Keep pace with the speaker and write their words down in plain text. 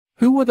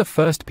Who were the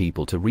first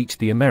people to reach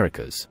the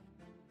Americas?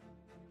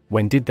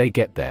 When did they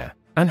get there,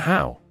 and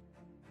how?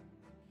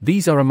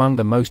 These are among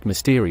the most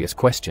mysterious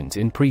questions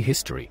in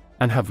prehistory,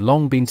 and have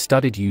long been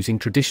studied using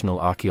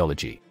traditional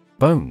archaeology,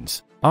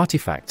 bones,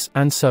 artifacts,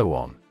 and so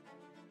on.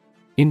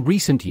 In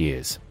recent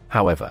years,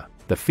 however,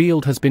 the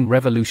field has been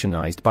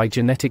revolutionized by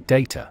genetic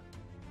data.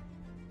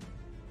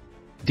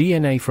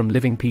 DNA from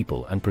living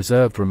people and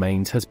preserved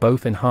remains has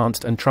both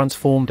enhanced and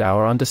transformed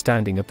our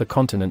understanding of the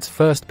continent's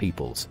first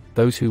peoples,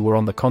 those who were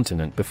on the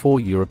continent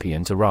before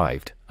Europeans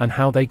arrived, and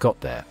how they got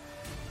there.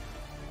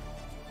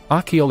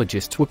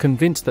 Archaeologists were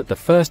convinced that the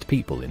first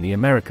people in the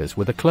Americas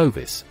were the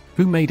Clovis,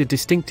 who made a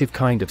distinctive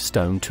kind of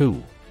stone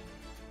tool.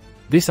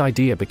 This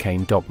idea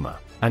became dogma,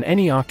 and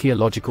any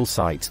archaeological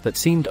sites that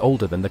seemed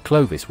older than the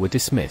Clovis were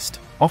dismissed,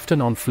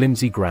 often on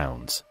flimsy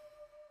grounds.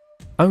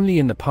 Only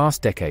in the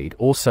past decade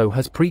or so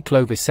has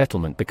pre-Clovis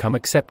settlement become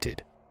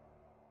accepted.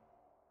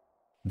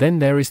 Then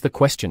there is the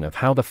question of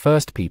how the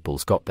first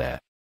peoples got there.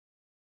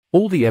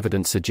 All the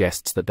evidence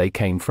suggests that they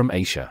came from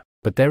Asia,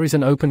 but there is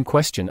an open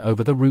question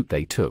over the route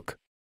they took.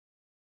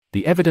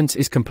 The evidence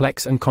is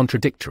complex and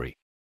contradictory.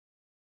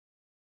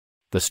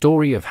 The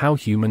story of how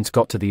humans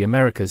got to the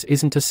Americas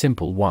isn't a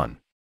simple one.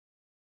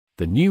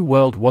 The New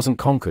World wasn't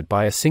conquered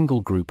by a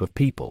single group of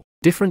people.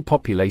 Different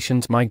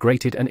populations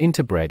migrated and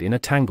interbred in a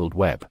tangled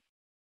web.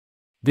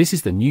 This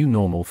is the new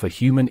normal for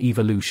human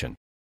evolution.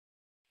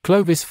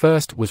 Clovis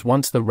first was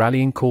once the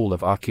rallying call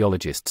of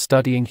archaeologists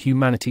studying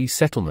humanity's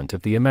settlement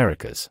of the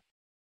Americas.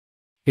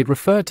 It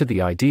referred to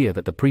the idea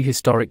that the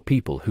prehistoric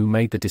people who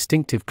made the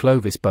distinctive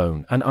Clovis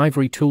bone and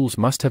ivory tools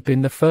must have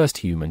been the first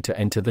human to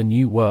enter the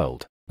New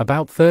World,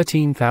 about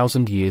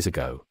 13,000 years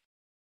ago.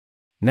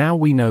 Now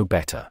we know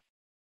better.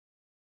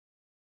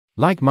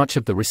 Like much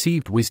of the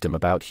received wisdom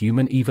about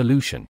human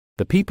evolution,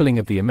 the peopling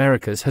of the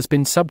Americas has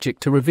been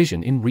subject to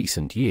revision in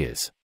recent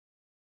years.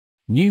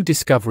 New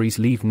discoveries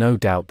leave no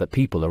doubt that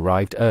people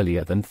arrived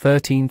earlier than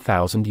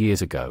 13,000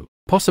 years ago,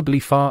 possibly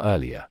far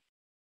earlier.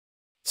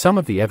 Some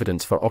of the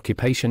evidence for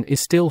occupation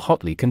is still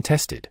hotly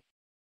contested.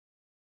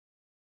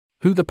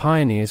 Who the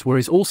pioneers were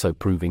is also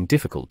proving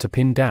difficult to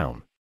pin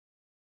down.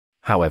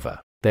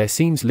 However, there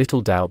seems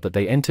little doubt that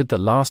they entered the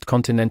last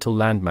continental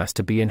landmass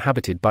to be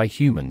inhabited by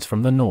humans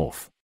from the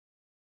north.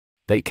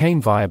 They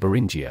came via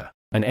Beringia,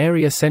 an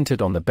area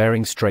centered on the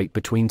Bering Strait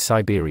between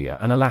Siberia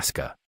and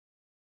Alaska.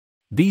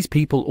 These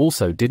people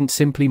also didn't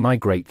simply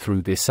migrate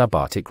through this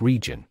subarctic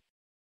region.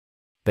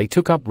 They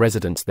took up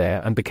residence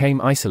there and became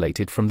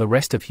isolated from the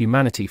rest of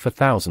humanity for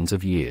thousands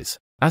of years,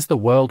 as the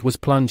world was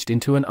plunged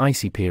into an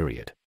icy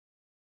period.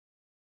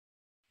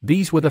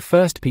 These were the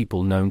first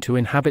people known to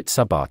inhabit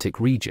subarctic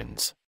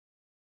regions.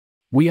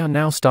 We are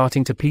now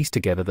starting to piece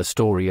together the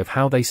story of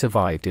how they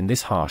survived in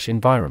this harsh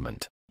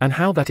environment, and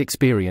how that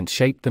experience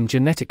shaped them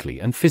genetically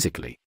and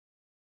physically.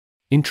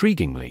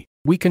 Intriguingly,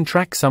 we can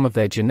track some of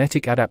their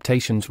genetic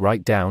adaptations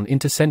right down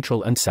into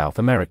Central and South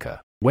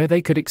America, where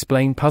they could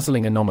explain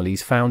puzzling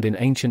anomalies found in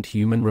ancient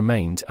human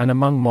remains and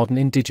among modern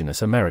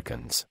indigenous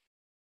Americans.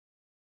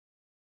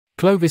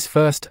 Clovis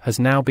first has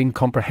now been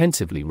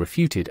comprehensively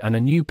refuted and a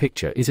new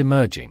picture is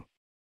emerging.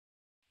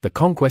 The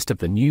conquest of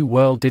the New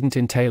World didn't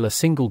entail a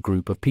single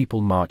group of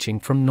people marching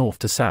from north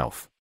to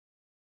south.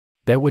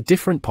 There were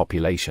different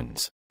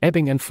populations,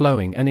 ebbing and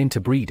flowing and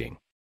interbreeding.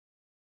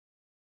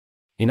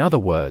 In other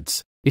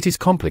words, it is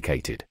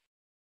complicated.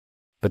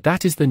 But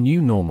that is the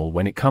new normal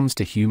when it comes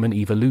to human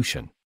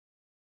evolution.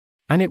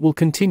 And it will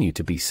continue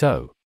to be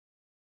so.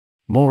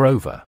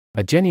 Moreover,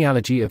 a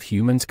genealogy of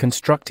humans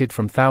constructed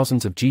from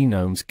thousands of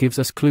genomes gives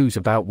us clues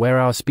about where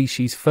our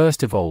species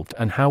first evolved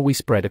and how we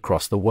spread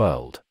across the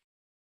world.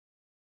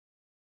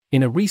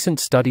 In a recent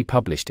study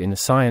published in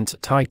Science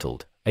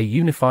titled, A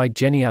Unified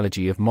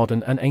Genealogy of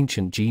Modern and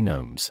Ancient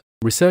Genomes,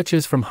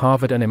 researchers from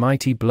Harvard and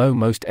MIT blow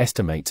most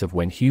estimates of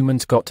when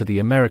humans got to the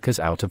Americas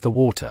out of the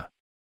water.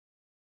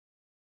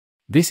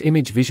 This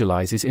image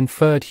visualizes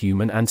inferred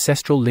human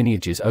ancestral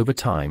lineages over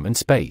time and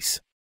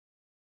space.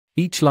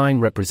 Each line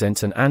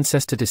represents an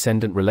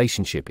ancestor-descendant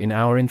relationship in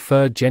our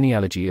inferred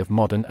genealogy of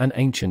modern and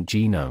ancient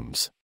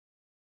genomes.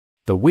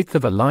 The width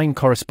of a line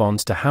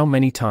corresponds to how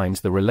many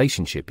times the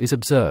relationship is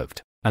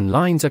observed, and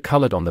lines are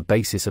colored on the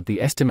basis of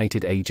the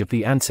estimated age of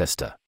the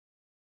ancestor.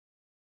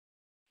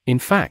 In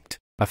fact,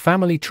 a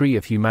family tree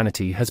of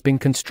humanity has been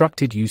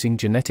constructed using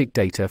genetic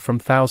data from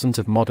thousands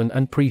of modern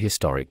and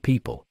prehistoric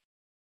people.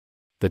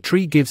 The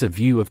tree gives a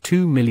view of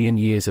 2 million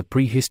years of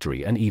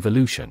prehistory and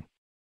evolution.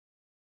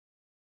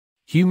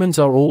 Humans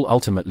are all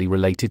ultimately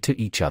related to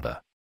each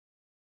other.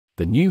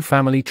 The new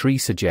family tree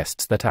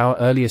suggests that our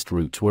earliest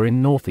roots were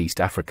in Northeast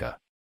Africa.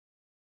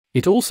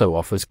 It also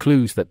offers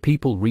clues that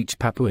people reached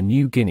Papua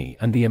New Guinea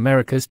and the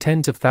Americas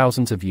tens of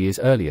thousands of years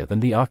earlier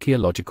than the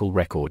archaeological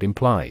record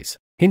implies,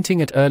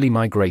 hinting at early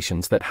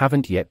migrations that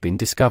haven't yet been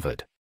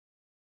discovered.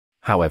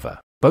 However,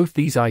 both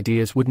these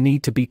ideas would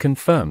need to be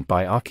confirmed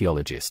by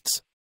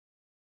archaeologists.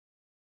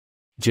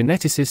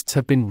 Geneticists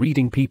have been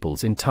reading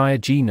people's entire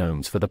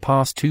genomes for the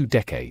past 2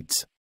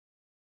 decades.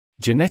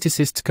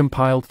 Geneticists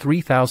compiled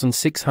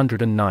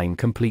 3,609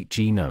 complete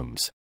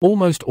genomes,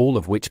 almost all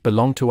of which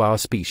belong to our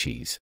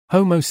species,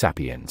 Homo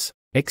sapiens,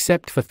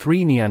 except for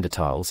 3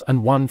 Neanderthals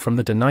and 1 from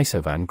the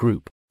Denisovan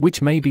group,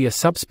 which may be a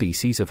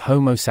subspecies of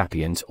Homo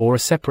sapiens or a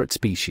separate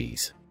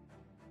species.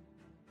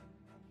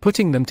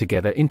 Putting them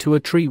together into a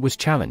tree was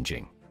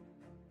challenging.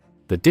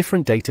 The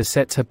different data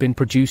sets have been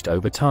produced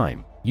over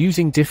time,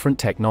 using different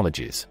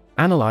technologies,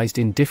 analyzed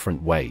in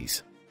different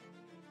ways.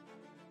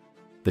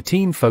 The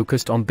team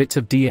focused on bits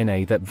of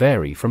DNA that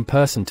vary from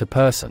person to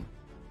person.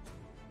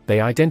 They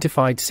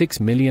identified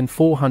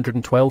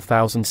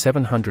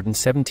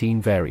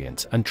 6,412,717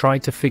 variants and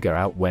tried to figure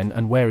out when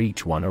and where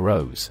each one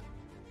arose.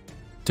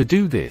 To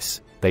do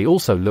this, they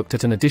also looked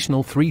at an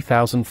additional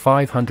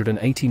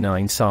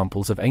 3,589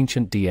 samples of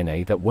ancient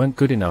DNA that weren't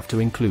good enough to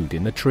include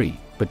in the tree,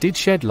 but did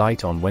shed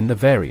light on when the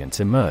variants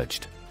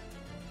emerged.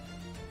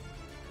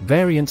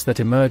 Variants that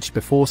emerged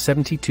before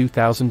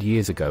 72,000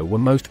 years ago were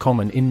most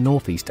common in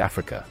Northeast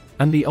Africa,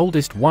 and the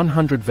oldest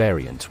 100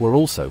 variants were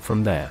also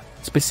from there,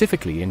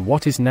 specifically in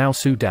what is now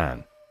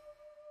Sudan.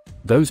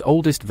 Those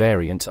oldest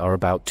variants are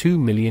about 2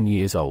 million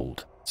years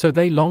old, so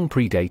they long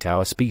predate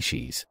our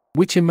species,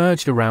 which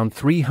emerged around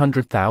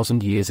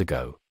 300,000 years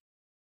ago.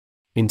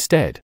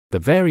 Instead, the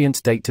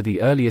variants date to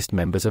the earliest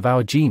members of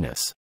our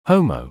genus,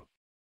 Homo.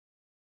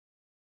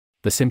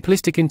 The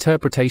simplistic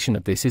interpretation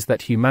of this is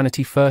that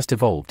humanity first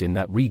evolved in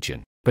that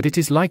region, but it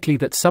is likely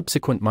that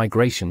subsequent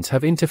migrations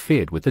have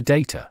interfered with the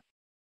data.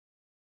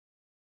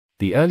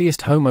 The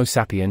earliest Homo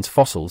sapiens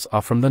fossils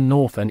are from the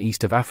north and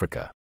east of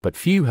Africa, but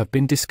few have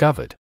been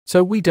discovered,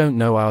 so we don't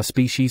know our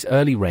species'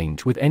 early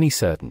range with any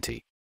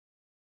certainty.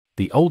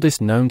 The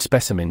oldest known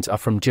specimens are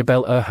from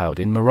Jebel Irhoud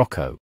in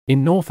Morocco,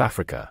 in North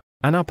Africa,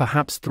 and are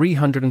perhaps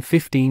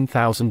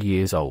 315,000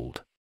 years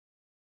old.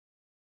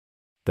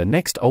 The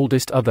next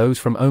oldest are those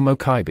from Omo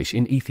Kaibish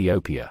in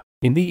Ethiopia,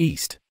 in the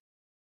east.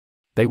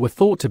 They were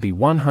thought to be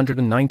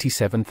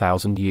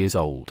 197,000 years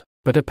old,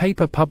 but a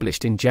paper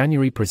published in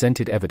January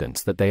presented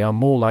evidence that they are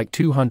more like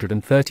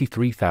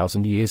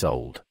 233,000 years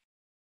old.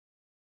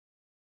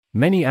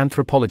 Many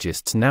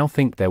anthropologists now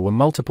think there were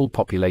multiple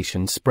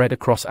populations spread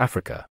across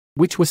Africa,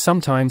 which were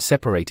sometimes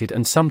separated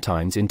and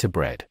sometimes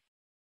interbred.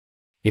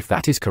 If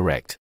that is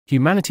correct,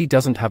 humanity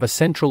doesn't have a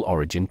central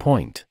origin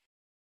point.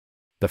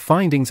 The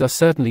findings are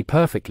certainly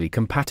perfectly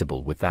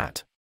compatible with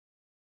that.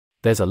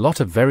 There's a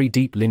lot of very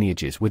deep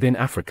lineages within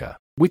Africa,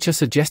 which are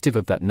suggestive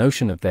of that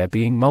notion of there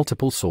being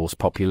multiple source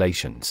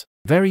populations,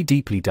 very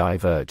deeply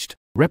diverged,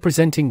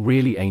 representing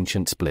really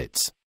ancient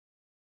splits.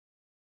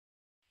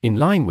 In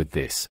line with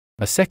this,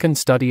 a second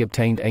study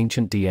obtained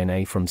ancient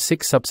DNA from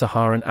 6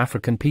 sub-Saharan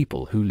African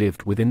people who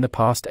lived within the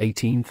past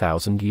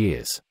 18,000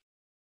 years.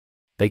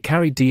 They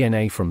carried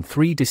DNA from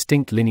 3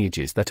 distinct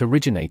lineages that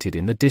originated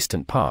in the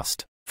distant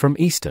past, from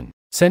Eastern,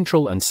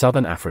 Central and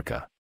Southern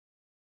Africa.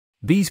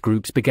 These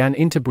groups began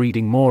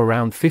interbreeding more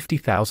around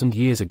 50,000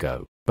 years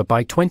ago, but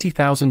by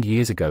 20,000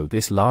 years ago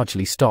this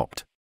largely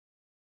stopped.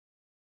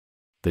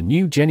 The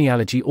new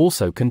genealogy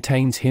also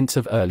contains hints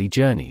of early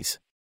journeys.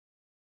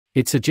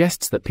 It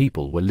suggests that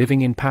people were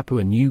living in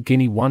Papua New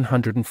Guinea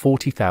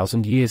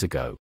 140,000 years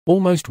ago,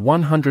 almost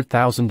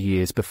 100,000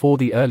 years before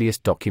the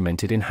earliest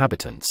documented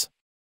inhabitants.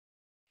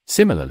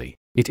 Similarly,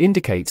 it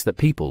indicates that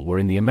people were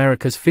in the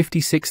Americas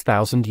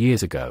 56,000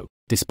 years ago,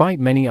 despite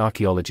many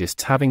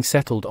archaeologists having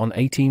settled on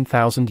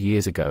 18,000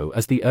 years ago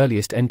as the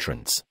earliest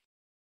entrants.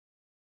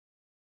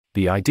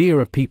 The idea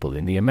of people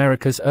in the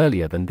Americas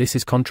earlier than this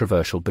is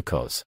controversial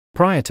because,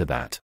 prior to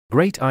that,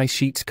 great ice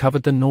sheets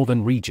covered the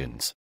northern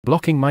regions,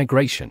 blocking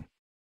migration.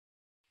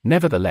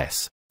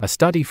 Nevertheless, a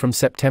study from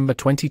September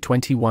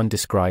 2021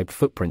 described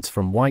footprints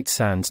from White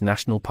Sands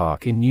National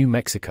Park in New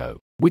Mexico,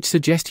 which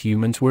suggest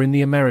humans were in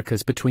the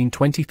Americas between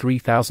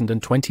 23,000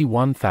 and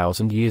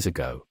 21,000 years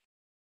ago.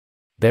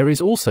 There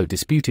is also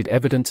disputed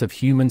evidence of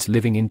humans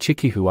living in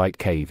Chiquihuite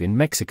Cave in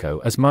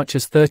Mexico as much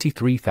as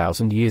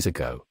 33,000 years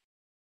ago.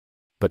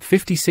 But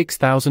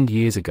 56,000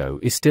 years ago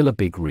is still a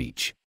big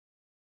reach.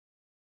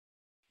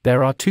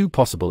 There are 2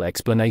 possible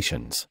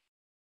explanations.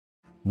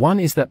 One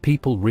is that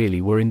people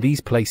really were in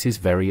these places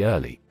very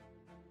early.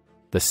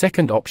 The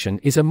second option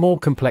is a more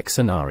complex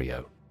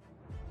scenario.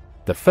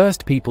 The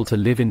first people to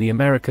live in the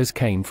Americas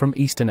came from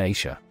Eastern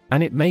Asia,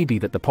 and it may be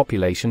that the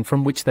population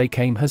from which they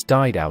came has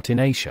died out in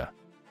Asia.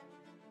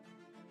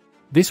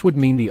 This would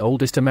mean the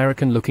oldest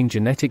American-looking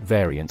genetic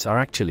variants are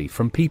actually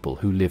from people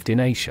who lived in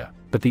Asia,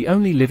 but the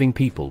only living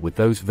people with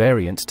those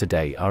variants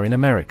today are in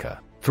America,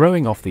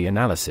 throwing off the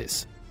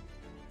analysis.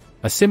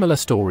 A similar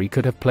story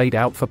could have played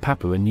out for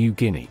Papua New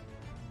Guinea.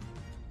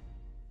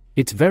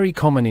 It's very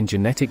common in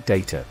genetic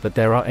data that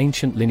there are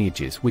ancient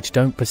lineages which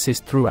don't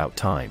persist throughout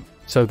time,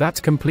 so that's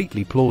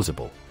completely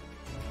plausible.